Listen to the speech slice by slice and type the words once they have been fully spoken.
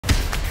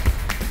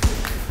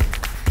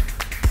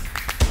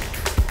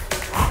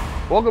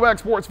Welcome back,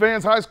 sports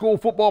fans. High school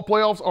football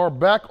playoffs are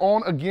back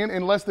on again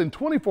in less than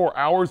 24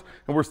 hours,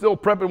 and we're still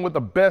prepping with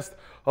the best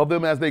of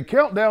them as they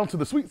count down to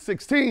the Sweet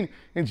 16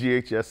 in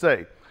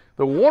GHSA.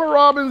 The Warner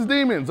Robins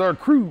Demons are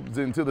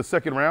cruising to the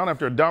second round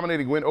after a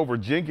dominating win over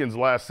Jenkins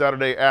last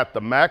Saturday at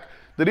the MAC.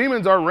 The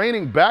Demons are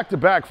reigning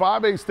back-to-back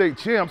 5A state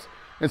champs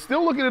and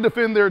still looking to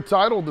defend their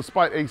title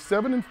despite a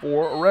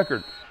 7-4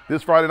 record.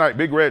 This Friday night,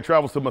 Big Red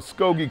travels to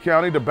Muskogee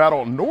County to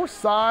battle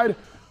Northside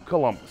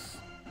Columbus.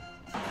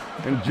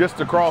 And just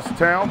across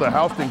town, the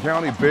Houston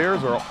County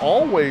Bears are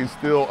also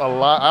still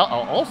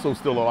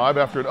alive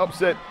after an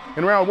upset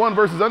in round one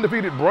versus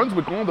undefeated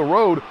Brunswick on the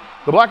road.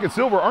 The Black and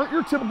Silver aren't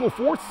your typical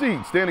fourth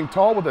seed, standing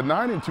tall with a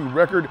 9-2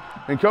 record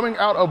and coming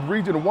out of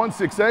Region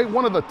 1-6A,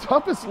 one of the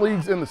toughest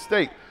leagues in the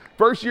state.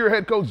 First-year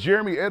head coach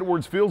Jeremy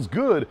Edwards feels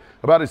good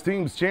about his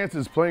team's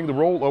chances playing the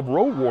role of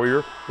road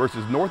warrior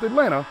versus North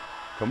Atlanta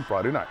come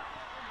Friday night.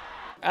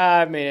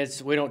 I mean,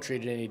 we don't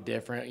treat it any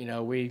different. You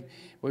know, we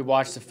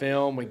watch the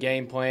film, we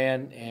game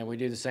plan, and we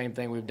do the same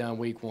thing we've done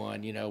week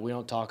one. You know, we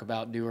don't talk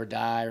about do or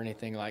die or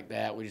anything like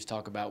that. We just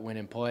talk about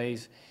winning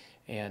plays.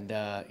 And,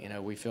 you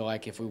know, we feel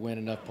like if we win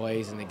enough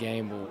plays in the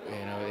game,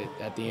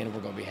 at the end,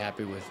 we're going to be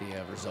happy with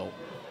the result.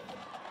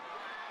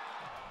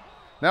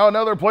 Now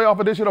another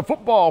playoff edition of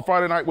football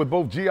Friday night with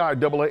both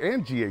GIAA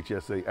and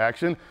GHSA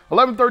action.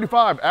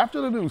 11:35 after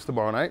the news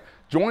tomorrow night.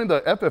 Join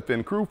the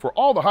FFN crew for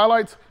all the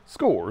highlights,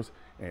 scores,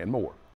 and more.